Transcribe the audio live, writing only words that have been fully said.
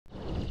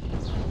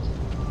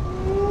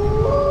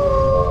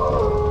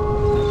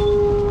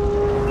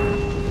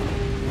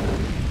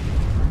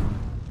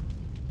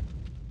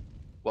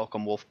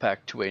Wolfpack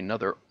to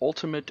another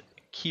ultimate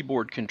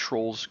keyboard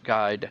controls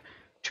guide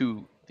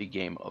to the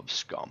game of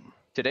SCUM.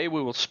 Today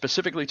we will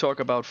specifically talk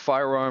about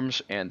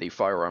firearms and the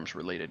firearms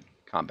related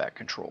combat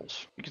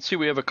controls. You can see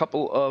we have a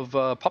couple of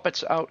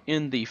puppets out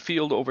in the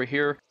field over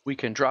here. We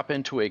can drop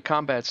into a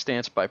combat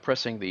stance by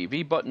pressing the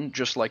V button,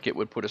 just like it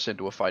would put us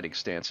into a fighting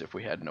stance if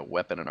we had no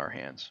weapon in our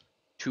hands.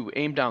 To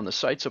aim down the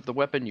sights of the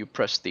weapon, you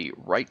press the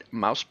right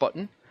mouse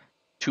button.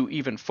 To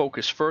even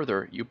focus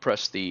further, you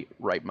press the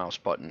right mouse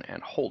button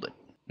and hold it.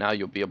 Now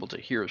you'll be able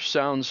to hear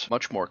sounds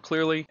much more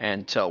clearly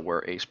and tell where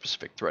a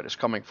specific threat is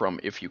coming from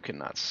if you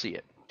cannot see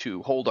it.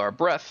 To hold our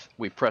breath,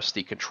 we press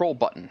the control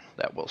button.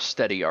 That will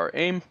steady our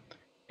aim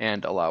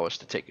and allow us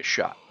to take a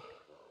shot.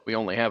 We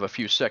only have a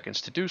few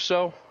seconds to do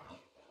so.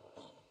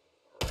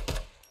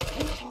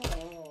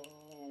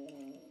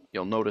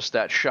 You'll notice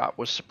that shot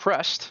was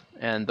suppressed,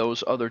 and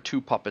those other two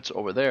puppets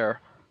over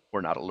there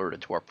were not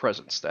alerted to our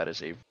presence. That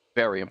is a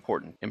very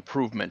important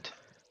improvement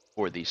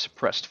for the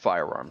suppressed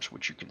firearms,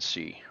 which you can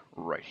see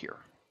right here.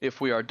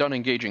 If we are done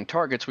engaging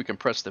targets, we can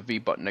press the V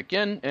button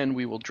again, and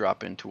we will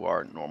drop into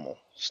our normal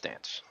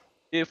stance.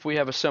 If we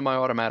have a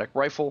semi-automatic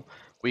rifle,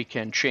 we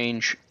can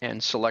change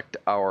and select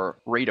our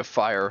rate of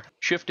fire.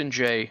 Shift and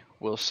J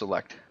will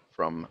select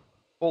from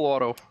full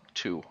auto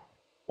to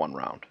 1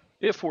 round.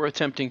 If we're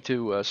attempting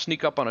to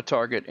sneak up on a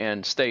target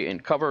and stay in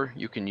cover,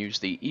 you can use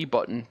the E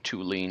button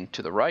to lean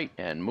to the right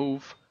and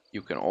move.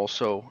 You can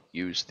also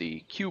use the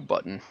Q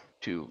button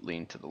to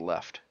lean to the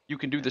left. You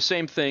can do the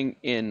same thing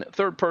in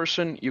third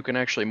person. You can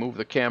actually move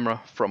the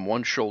camera from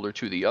one shoulder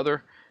to the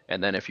other,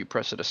 and then if you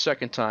press it a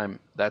second time,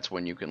 that's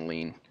when you can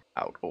lean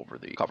out over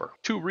the cover.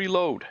 To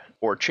reload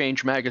or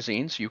change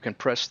magazines, you can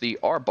press the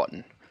R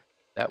button.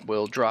 That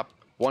will drop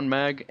one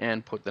mag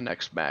and put the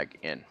next mag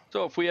in.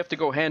 So if we have to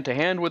go hand to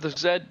hand with a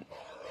Z,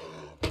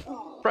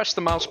 press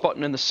the mouse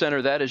button in the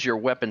center. That is your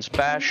weapon's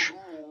bash.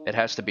 It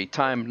has to be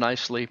timed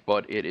nicely,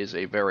 but it is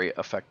a very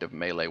effective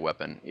melee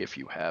weapon if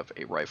you have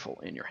a rifle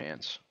in your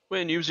hands.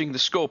 When using the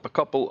scope, a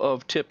couple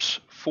of tips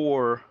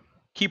for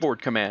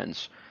keyboard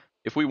commands.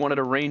 If we wanted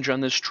a range on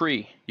this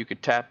tree, you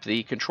could tap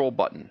the control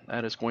button.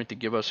 That is going to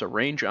give us a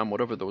range on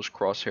whatever those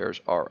crosshairs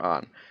are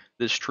on.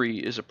 This tree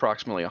is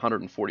approximately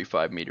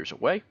 145 meters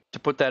away. To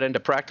put that into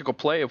practical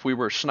play, if we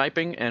were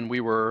sniping and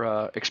we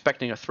were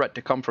expecting a threat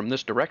to come from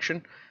this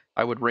direction,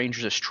 I would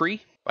range this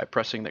tree by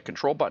pressing the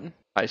control button.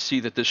 I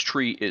see that this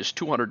tree is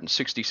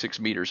 266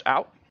 meters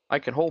out. I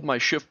can hold my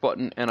shift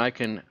button and I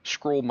can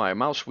scroll my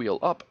mouse wheel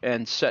up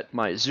and set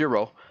my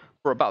 0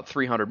 for about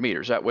 300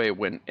 meters. That way,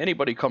 when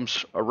anybody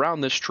comes around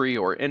this tree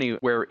or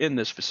anywhere in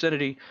this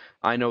vicinity,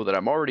 I know that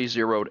I'm already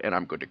zeroed and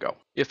I'm good to go.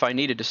 If I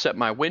needed to set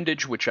my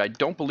windage, which I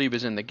don't believe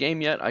is in the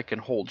game yet, I can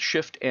hold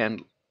shift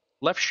and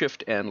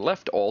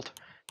left alt,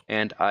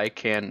 and I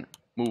can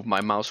move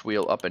my mouse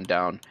wheel up and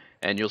down,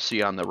 and you'll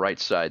see on the right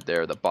side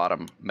there, the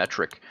bottom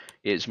metric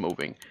is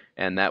moving,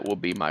 and that will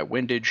be my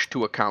windage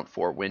to account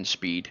for wind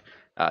speed.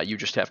 You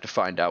just have to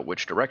find out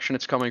which direction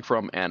it's coming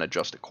from and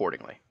adjust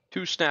accordingly.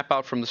 To snap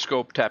out from the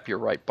scope, tap your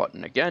right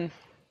button again,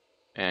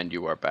 and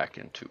you are back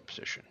into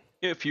position.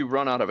 If you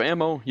run out of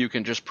ammo, you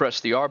can just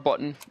press the R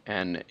button,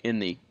 and in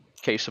the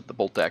case of the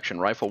bolt-action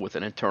rifle with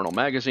an internal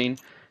magazine,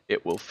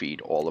 it will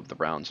feed all of the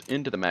rounds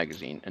into the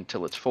magazine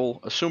until it's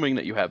full, assuming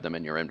that you have them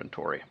in your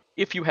inventory.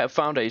 If you have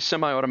found a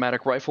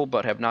semi-automatic rifle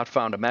but have not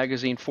found a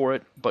magazine for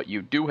it, but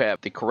you do have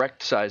the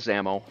correct size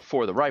ammo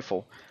for the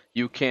rifle,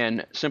 you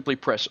can simply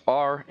press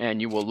R and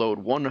you will load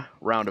 1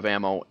 round of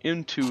ammo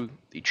into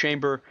the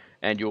chamber,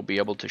 and you'll be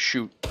able to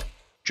shoot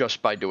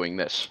just by doing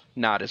this.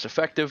 Not as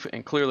effective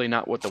and clearly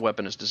not what the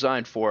weapon is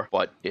designed for,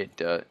 but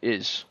it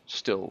is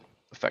still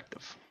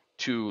effective.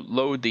 To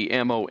load the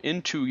ammo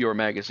into your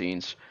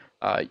magazines,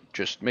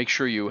 just make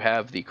sure you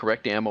have the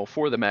correct ammo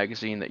for the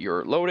magazine that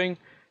you're loading.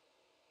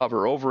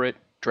 Hover over it,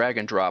 drag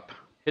and drop,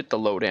 hit the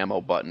load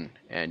ammo button,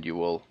 and you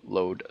will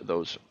load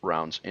those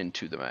rounds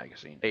into the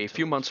magazine. A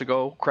few months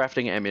ago,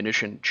 crafting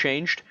ammunition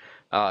changed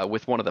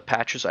with one of the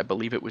patches. I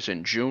believe it was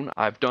in June.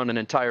 I've done an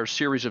entire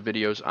series of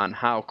videos on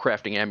how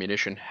crafting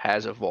ammunition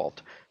has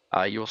evolved.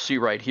 You'll see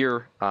right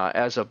here,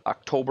 as of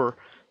October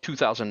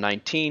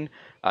 2019,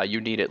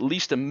 you need at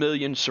least 1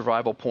 million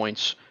survival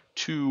points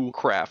to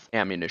craft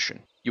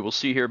ammunition. You will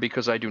see here,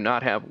 because I do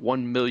not have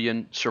 1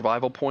 million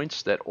survival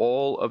points, that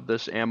all of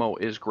this ammo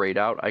is grayed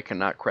out. I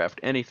cannot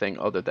craft anything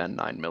other than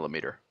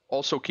 9mm.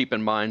 Also keep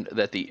in mind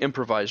that the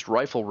improvised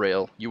rifle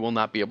rail you will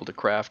not be able to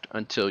craft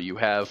until you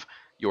have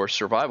your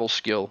survival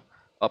skill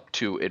up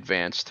to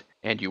advanced,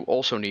 and you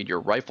also need your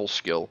rifle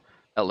skill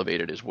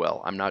elevated as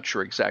well. I'm not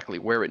sure exactly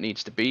where it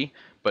needs to be,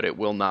 but it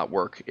will not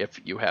work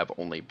if you have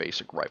only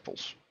basic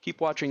rifles. Keep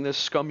watching this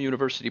SCUM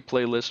University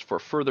playlist for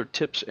further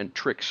tips and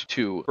tricks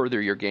to further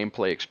your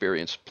gameplay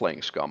experience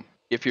playing SCUM.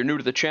 If you're new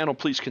to the channel,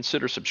 please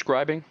consider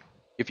subscribing.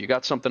 If you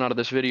got something out of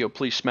this video,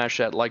 please smash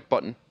that like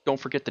button. Don't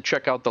forget to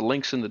check out the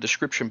links in the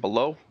description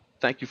below.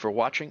 Thank you for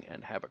watching,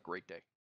 and have a great day.